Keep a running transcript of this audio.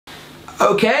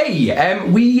Okay,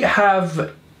 we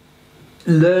have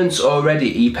learnt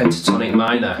already E Pentatonic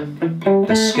Minor,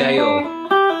 the scale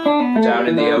down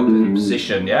in the open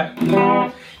position, yeah?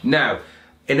 Now,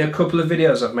 in a couple of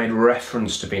videos I've made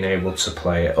reference to being able to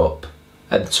play it up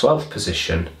at the 12th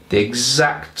position, the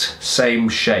exact same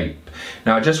shape.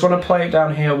 Now I just want to play it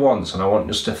down here once, and I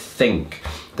want us to think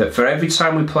that for every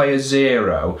time we play a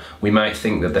 0, we might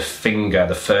think that the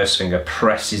first finger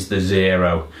presses the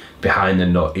 0 behind the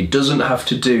nut. It doesn't have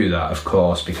to do that, of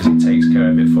course, because it takes care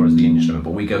of it for us, the instrument,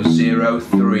 but we go 0,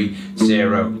 3,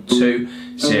 0, 2,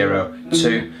 0,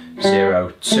 2,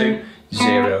 0, 2,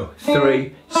 0,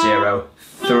 3, 0,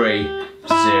 3, 0.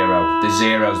 The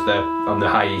 0's on the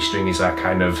high E string is that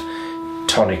kind of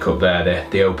tonic up there,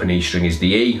 the open E string is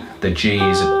the E, the G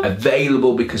is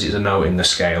available because it's a note in the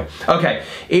scale. Okay,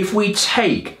 if we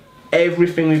take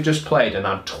everything we've just played and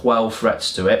add 12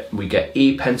 frets to it, we get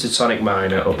E pentatonic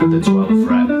minor up at the 12th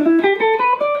fret.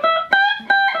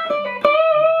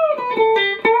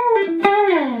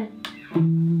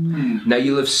 Now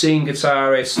you'll have seen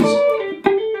guitarists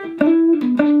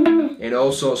in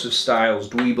all sorts of styles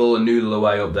dweeble and noodle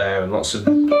away up there, and lots of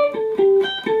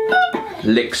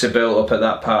licks are built up at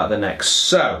that part of the neck.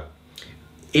 So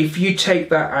if you take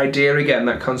that idea again,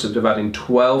 that concept of adding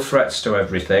 12 frets to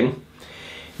everything,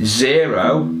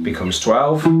 0 becomes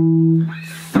 12,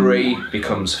 3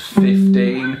 becomes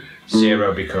 15,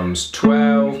 0 becomes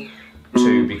 12,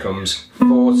 2 becomes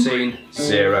 14,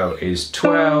 0 is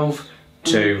 12,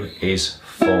 2 is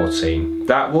 14.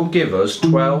 That will give us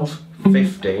 12,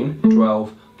 15,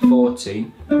 12,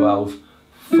 14, 12,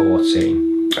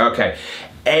 14. Okay,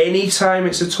 anytime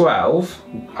it's a 12,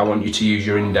 I want you to use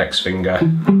your index finger.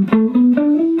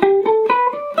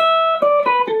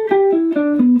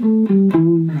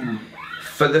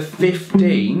 For the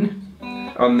 15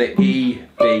 on the E,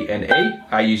 B and E,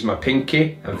 I use my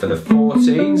pinky, and for the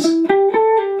 14s,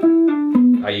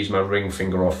 I use my ring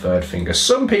finger or third finger.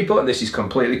 Some people, and this is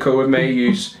completely cool with me,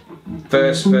 use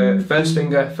first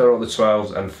finger for all the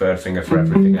 12s and third finger for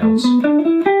everything else.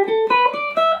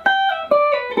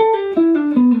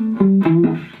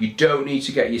 You don't need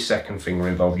to get your second finger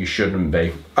involved, you shouldn't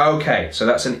be. Okay, so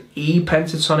that's an E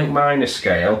pentatonic minor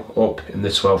scale up in the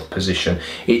 12th position.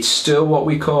 It's still what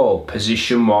we call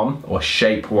position 1 or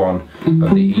shape 1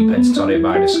 of the E pentatonic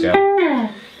minor scale.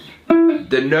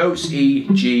 The notes E,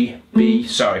 G,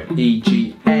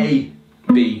 A,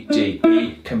 B, D,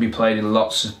 E can be played in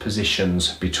lots of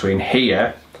positions between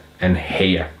here and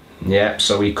here. Yeah,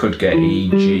 so we could get E,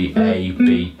 G, A,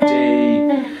 B,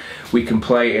 D. We can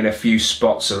play it in a few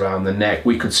spots around the neck.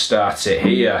 We could start it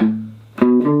here.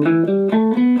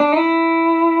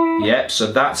 Yep, so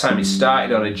that time it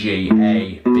started on a G,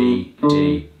 A, B,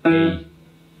 D, E,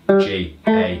 G,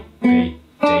 A, B,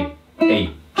 D, E,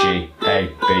 G, A,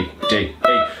 B, D,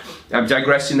 E. I'm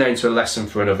digressing there into a lesson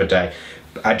for another day.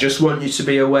 I just want you to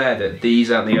be aware that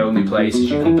these aren't the only places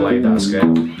you can play that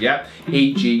scale. Yep,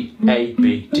 E, G, A,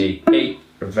 B, D, E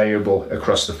are available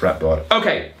across the fretboard.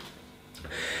 Okay.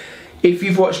 If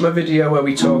you've watched my video where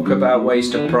we talk about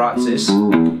ways to practice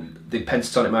the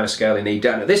pentatonic minor scale in E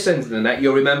down at this end of the neck,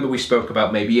 you'll remember we spoke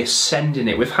about maybe ascending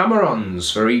it with hammer-ons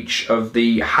for each of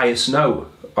the highest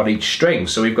note on each string.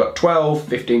 So we've got 12,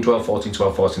 15, 12, 14,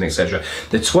 12, 14, etc.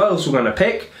 The 12s we're going to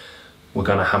pick, we're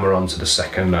going to hammer on to the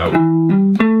second note.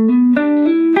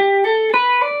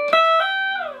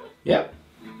 Yep.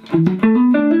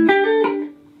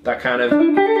 That kind of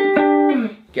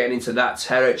getting into that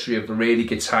territory of really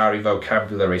guitar-y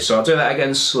vocabulary. So I'll do that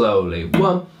again slowly.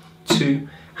 1, 2,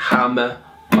 hammer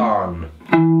on.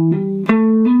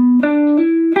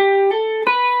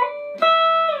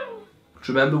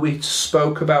 Remember we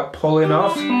spoke about pulling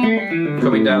off?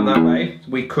 Coming down that way.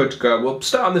 We could go, we'll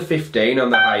start on the 15 on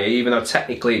the high E, even though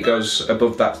technically it goes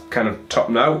above that kind of top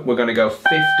note. We're going to go 15,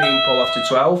 pull off to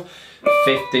 12,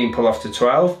 15, pull off to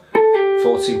 12,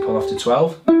 14, pull off to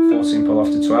 12, 14, pull off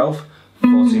to 12,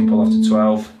 14, pull off to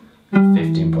 12,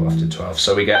 15, pull off to 12.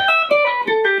 So we get,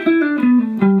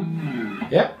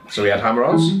 yeah, so we had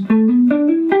hammer-ons.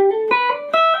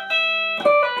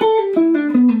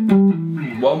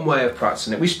 One way of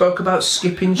practicing it, we spoke about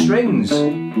skipping strings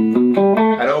and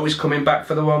always coming back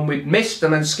for the one we'd missed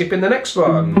and then skipping the next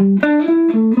one.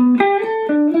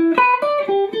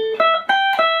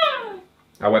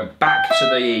 I went back to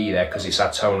the E there because it's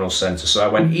our tonal centre. So I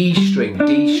went E string,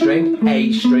 D string,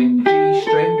 A string, G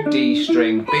string, D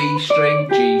string, B string,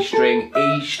 G string,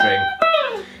 E string.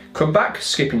 Come back,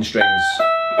 skipping strings.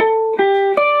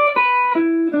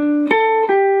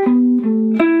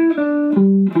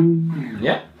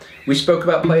 Yeah, we spoke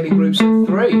about playing in groups of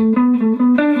 3.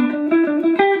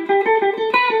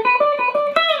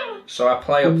 So I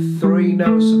play up 3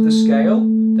 notes of the scale,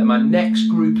 then my next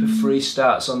group of 3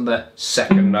 starts on the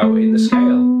 2nd note in the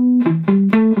scale.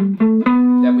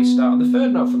 Then we start on the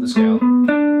 3rd note from the scale,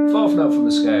 4th note from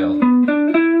the scale,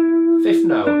 5th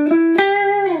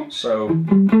note. So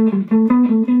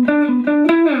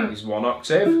is 1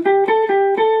 octave,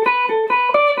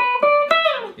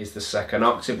 is the 2nd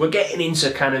octave. We're getting into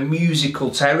kind of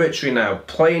musical territory now,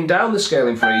 playing down the scale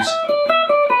in 3s.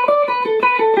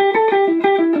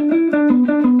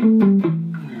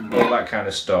 All that kind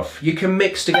of stuff. You can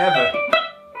mix together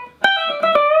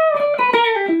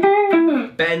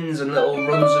bends and little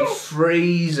runs of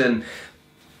 3s, and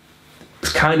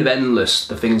it's kind of endless,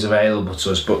 the things available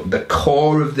to us, but the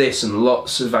core of this and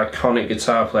lots of iconic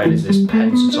guitar playing is this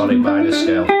pentatonic minor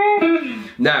scale.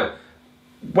 Now,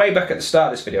 way back at the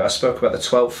start of this video I spoke about the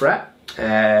 12th fret,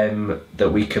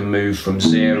 that we can move from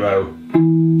 0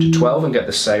 to 12 and get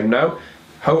the same note.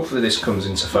 Hopefully this comes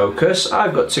into focus.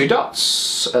 I've got 2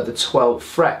 dots at the 12th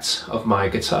fret of my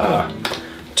guitar.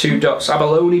 2 dots,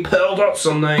 abalone pearl dots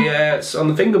on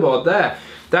the fingerboard there.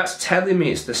 That's telling me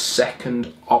it's the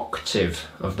 2nd octave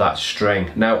of that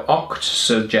string. Now oct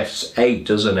suggests 8,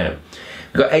 doesn't it?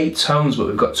 We've got 8 tones, but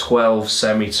we've got 12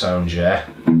 semitones, yeah?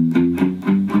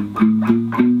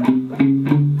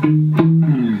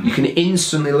 You can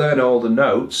instantly learn all the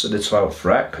notes of the 12th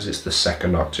fret because it's the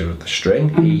 2nd octave of the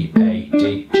string. E, A,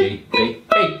 D, G, B,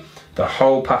 E. The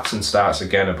whole pattern starts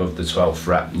again above the 12th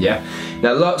fret, yeah?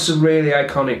 Now lots of really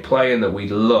iconic playing that we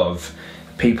love.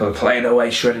 People are playing away,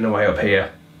 shredding away up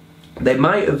here. They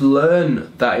might have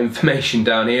learned that information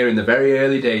down here in the very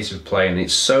early days of playing.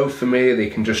 It's so familiar they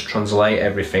can just translate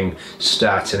everything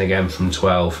starting again from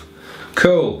 12.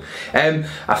 Cool. I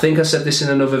think I said this in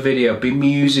another video, be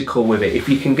musical with it. If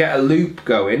you can get a loop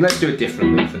going, let's do a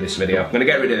different loop for this video. I'm going to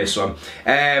get rid of this one.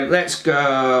 Let's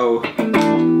go.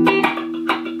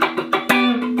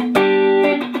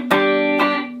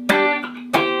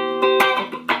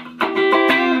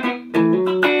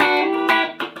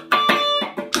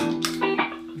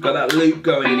 Got that loop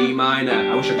going in E minor.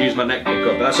 I wish I'd used my neck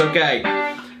pickup, but that's okay.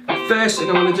 First thing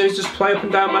I want to do is just play up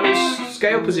and down my new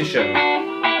scale position.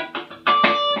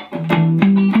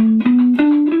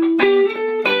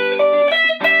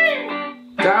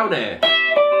 Down it.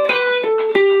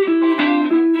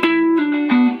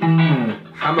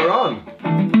 Hammer on.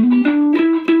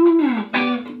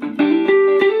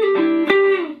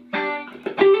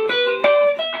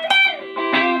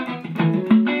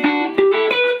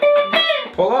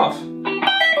 Pull off.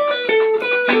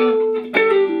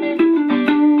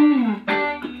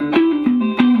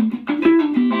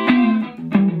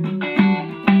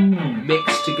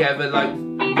 Mix together like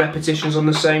repetitions on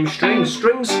the same string.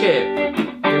 String skip.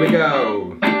 Here we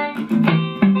go.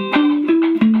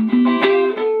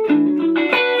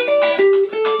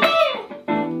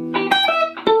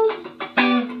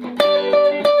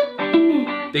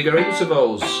 Bigger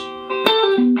intervals.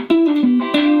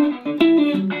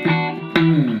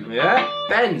 Yeah,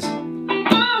 bends.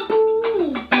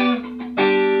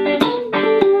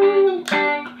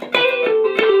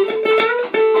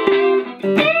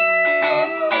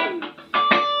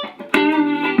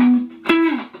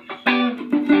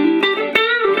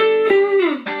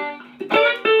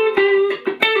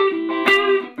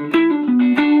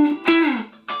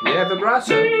 Yeah,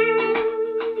 vibrato.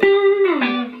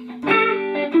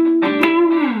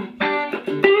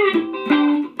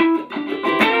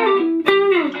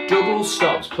 Double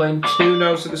stops, playing 2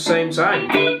 notes at the same time.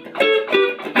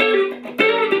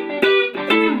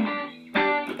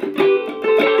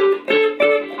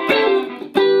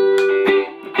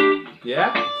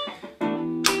 Yeah?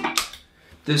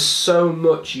 There's so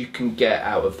much you can get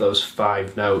out of those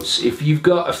 5 notes. If you've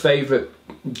got a favourite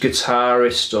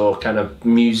guitarist or kind of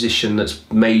musician that's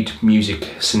made music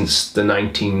since the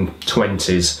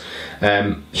 1920s,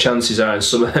 chances are in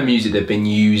some of their music they've been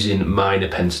using minor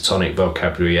pentatonic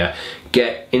vocabulary. Yeah?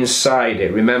 Get inside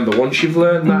it. Remember, once you've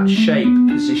learned that shape,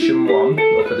 position 1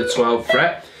 up at the 12th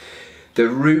fret, the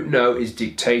root note is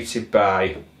dictated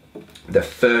by the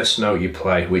first note you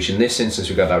play, which in this instance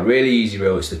we've got that really easy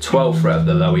rule. It's the 12th fret of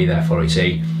the low E, therefore it's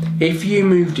E. If you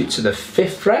moved it to the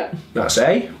 5th fret, that's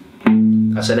A.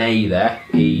 That's an A there,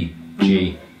 E,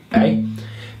 G, A.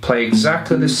 Play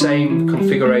exactly the same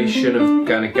configuration of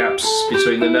kind of gaps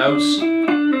between the notes.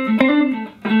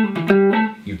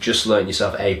 You've just learnt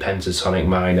yourself a pentatonic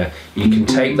minor. You can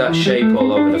take that shape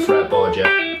all over the fretboard,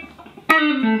 yeah.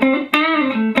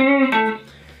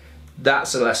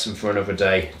 That's a lesson for another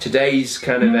day. Today's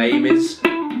kind of aim is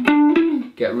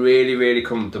get really, really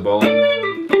comfortable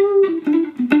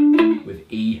with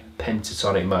E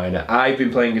pentatonic minor. I've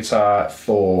been playing guitar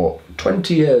for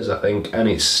 20 years I think, and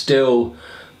it still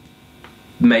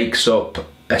makes up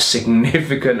a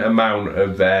significant amount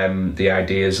of the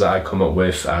ideas that I come up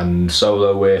with and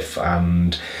solo with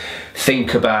and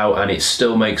think about, and it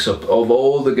still makes up of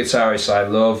all the guitarists I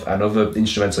love and other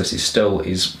instrumentalists. It still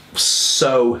is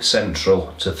so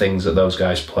central to things that those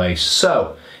guys play.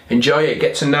 So enjoy it,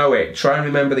 get to know it, try and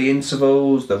remember the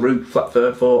intervals, the root, flat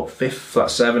third, fourth, fifth, flat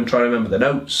seven, try and remember the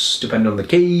notes depending on the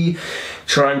key,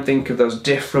 try and think of those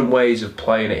different ways of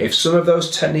playing it. If some of those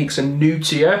techniques are new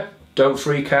to you, don't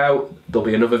freak out, there'll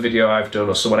be another video I've done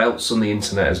or someone else on the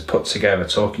internet has put together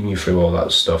talking you through all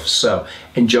that stuff. So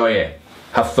enjoy it,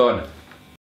 have fun.